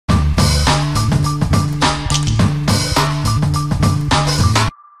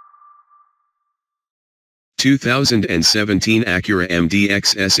2017 Acura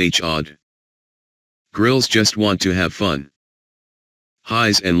MDX SH-AWD. Grills just want to have fun.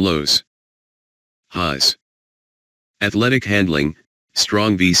 Highs and lows. Highs. Athletic handling,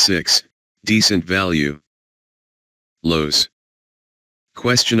 strong V6, decent value. Lows.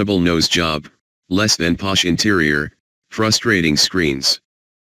 Questionable nose job, less than posh interior, frustrating screens.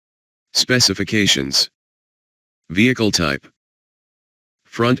 Specifications. Vehicle type.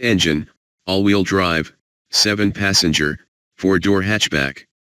 Front engine, all-wheel drive, 7-passenger, 4-door hatchback.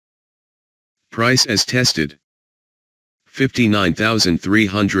 Price as tested.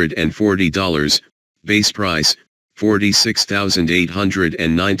 $59,340, base price,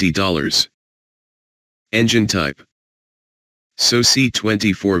 $46,890. Engine type.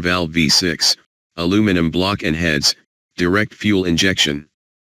 C24 valve V6, aluminum block and heads, direct fuel injection.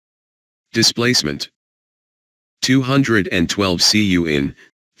 Displacement. 212 cu in,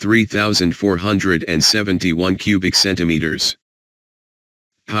 3,471 cubic centimeters.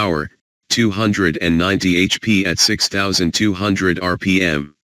 Power, 290 HP at 6,200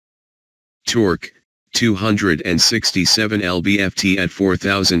 RPM. Torque, 267 lb-ft at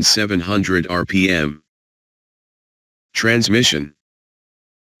 4,700 RPM. Transmission.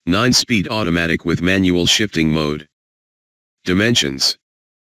 9-speed automatic with manual shifting mode. Dimensions.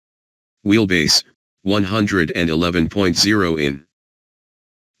 Wheelbase, 111.0 in.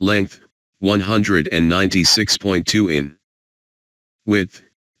 Length, 196.2 in. Width,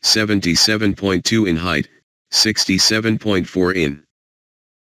 77.2 in. Height, 67.4 in.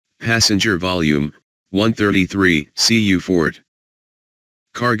 Passenger volume, 133 cu Ford.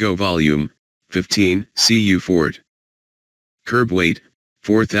 Cargo volume, 15 cu Ford. Curb weight,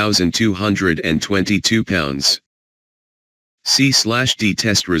 4,222 pounds. C/D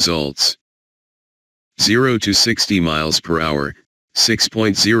test results. 0 to 60 miles per hour,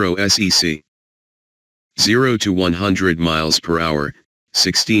 6.0 SEC. 0 to 100 miles per hour,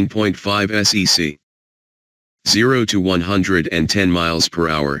 16.5 SEC. 0 to 110 miles per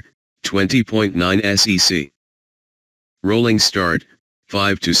hour, 20.9 SEC. Rolling start,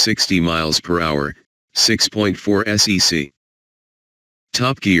 5 to 60 miles per hour, 6.4 SEC.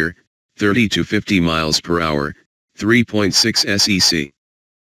 Top gear, 30 to 50 miles per hour, 3.6 SEC.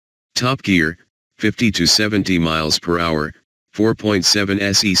 Top gear, 50 to 70 miles per hour, 4.7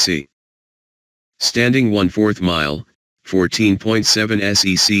 SEC. Standing 1/4 mile, 14.7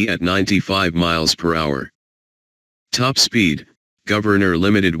 SEC at 95 miles per hour. Top speed, Governor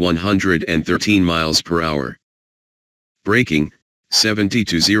limited 113 miles per hour. Braking, 70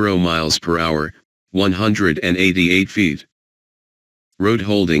 to 0 miles per hour, 188 feet. Road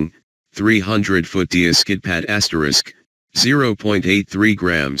holding, 300 foot skid pad *, 0.83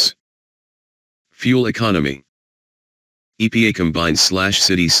 grams. Fuel economy. EPA combined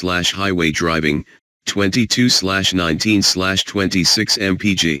 /city/highway driving, 22/19/26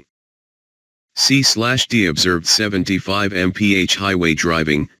 mpg. C/D observed 75 mph highway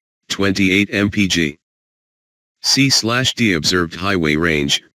driving, 28 mpg. C/D observed highway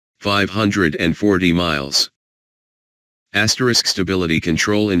range, 540 miles. Asterisk stability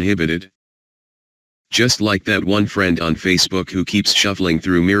control inhibited. Just like that one friend on Facebook who keeps shuffling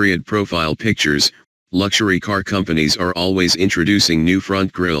through myriad profile pictures, luxury car companies are always introducing new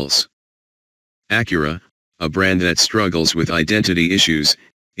front grills. Acura, a brand that struggles with identity issues,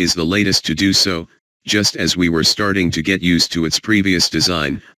 is the latest to do so, just as we were starting to get used to its previous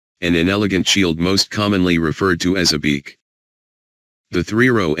design, an inelegant shield most commonly referred to as a beak. The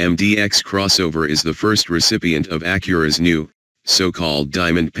 3-row MDX crossover is the first recipient of Acura's new, so-called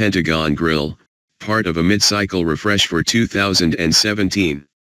Diamond Pentagon grille, part of a mid-cycle refresh for 2017.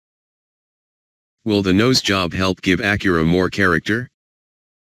 Will the nose job help give Acura more character?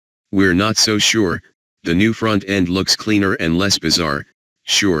 We're not so sure. The new front end looks cleaner and less bizarre,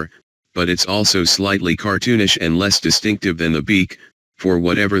 sure, but it's also slightly cartoonish and less distinctive than the beak, for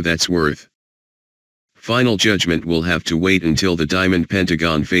whatever that's worth. Final judgment will have to wait until the Diamond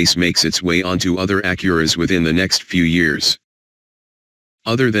Pentagon face makes its way onto other Acuras within the next few years.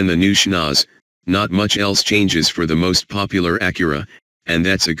 Other than the new schnoz, not much else changes for the most popular Acura, and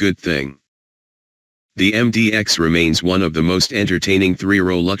that's a good thing. The MDX remains one of the most entertaining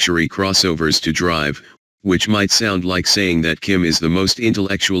 3-row luxury crossovers to drive, which might sound like saying that Kim is the most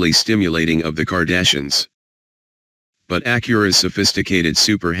intellectually stimulating of the Kardashians. But Acura's sophisticated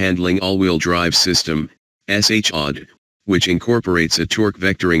super handling all-wheel drive system, SH-AWD, which incorporates a torque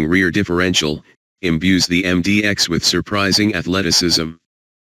vectoring rear differential, imbues the MDX with surprising athleticism.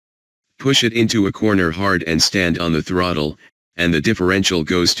 Push it into a corner hard and stand on the throttle, and the differential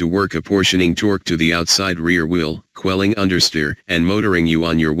goes to work apportioning torque to the outside rear wheel, quelling understeer and motoring you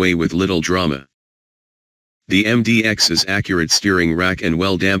on your way with little drama. The MDX's accurate steering rack and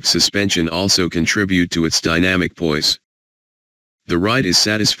well-damped suspension also contribute to its dynamic poise. The ride is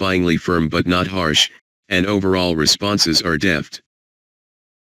satisfyingly firm but not harsh, and overall responses are deft.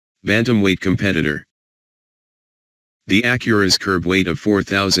 Bantamweight competitor. The Acura's curb weight of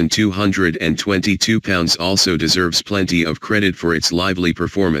 4,222 pounds also deserves plenty of credit for its lively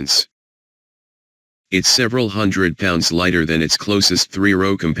performance. It's several hundred pounds lighter than its closest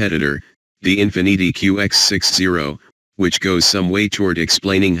three-row competitor, the Infiniti QX60, which goes some way toward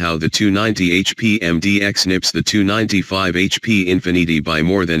explaining how the 290 HP MDX nips the 295 HP Infiniti by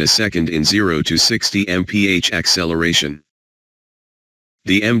more than a second in 0 to 60 mph acceleration.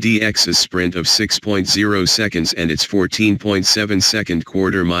 The MDX's sprint of 6.0 seconds and its 14.7-second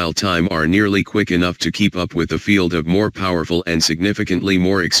quarter-mile time are nearly quick enough to keep up with the field of more powerful and significantly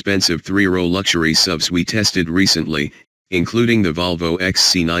more expensive three-row luxury subs we tested recently, including the Volvo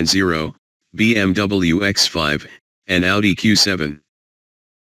XC90, BMW X5, and Audi Q7.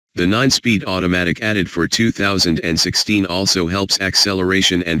 The 9-speed automatic added for 2016 also helps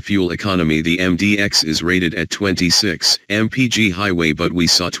acceleration and fuel economy. The MDX is rated at 26 mpg highway, but we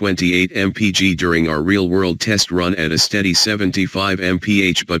saw 28 mpg during our real-world test run at a steady 75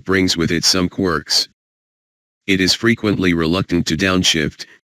 mph, but brings with it some quirks. It is frequently reluctant to downshift,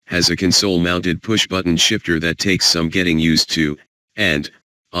 has a console-mounted push-button shifter that takes some getting used to, and,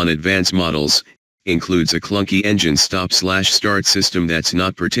 on advanced models, includes a clunky engine stop/start system that's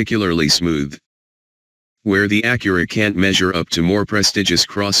not particularly smooth. Where the Acura can't measure up to more prestigious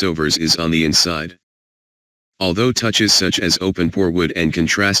crossovers is on the inside. Although touches such as open-pore wood and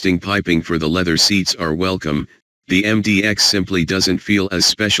contrasting piping for the leather seats are welcome, the MDX simply doesn't feel as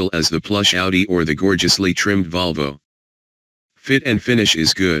special as the plush Audi or the gorgeously trimmed Volvo. Fit and finish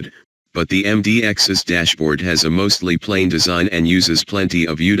is good, but the MDX's dashboard has a mostly plain design and uses plenty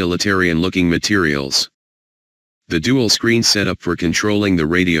of utilitarian-looking materials. The dual-screen setup for controlling the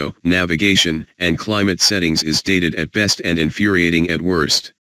radio, navigation, and climate settings is dated at best and infuriating at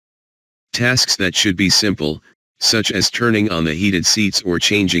worst. Tasks that should be simple, such as turning on the heated seats or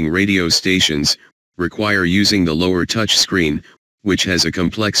changing radio stations, require using the lower touchscreen, which has a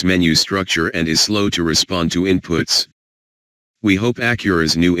complex menu structure and is slow to respond to inputs. We hope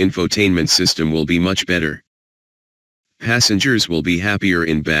Acura's new infotainment system will be much better. Passengers will be happier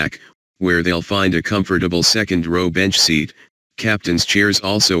in back, where they'll find a comfortable second-row bench seat. Captain's chairs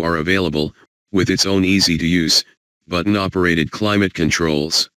also are available, with its own easy-to-use, button-operated climate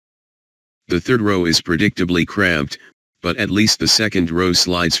controls. The third row is predictably cramped, but at least the second row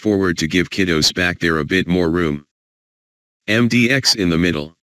slides forward to give kiddos back there a bit more room. MDX in the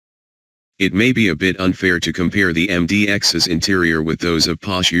middle. It may be a bit unfair to compare the MDX's interior with those of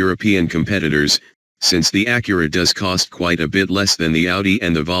posh European competitors, since the Acura does cost quite a bit less than the Audi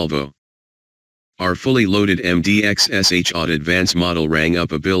and the Volvo. Our fully loaded MDX SH-AWD Advance model rang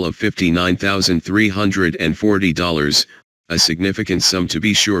up a bill of $59,340, a significant sum to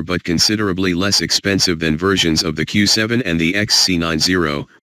be sure, but considerably less expensive than versions of the Q7 and the XC90,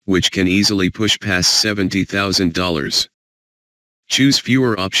 which can easily push past $70,000. Choose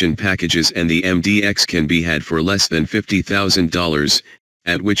fewer option packages and the MDX can be had for less than $50,000,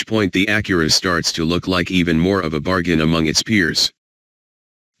 at which point the Acura starts to look like even more of a bargain among its peers.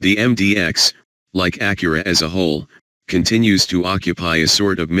 The MDX, like Acura as a whole, continues to occupy a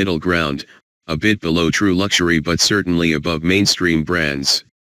sort of middle ground, a bit below true luxury but certainly above mainstream brands.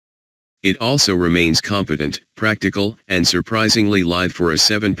 It also remains competent, practical, and surprisingly lithe for a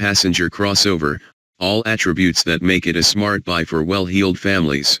 7-passenger crossover, all attributes that make it a smart buy for well-heeled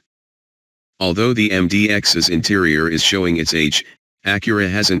families. Although the MDX's interior is showing its age, Acura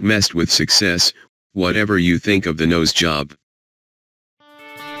hasn't messed with success, whatever you think of the nose job.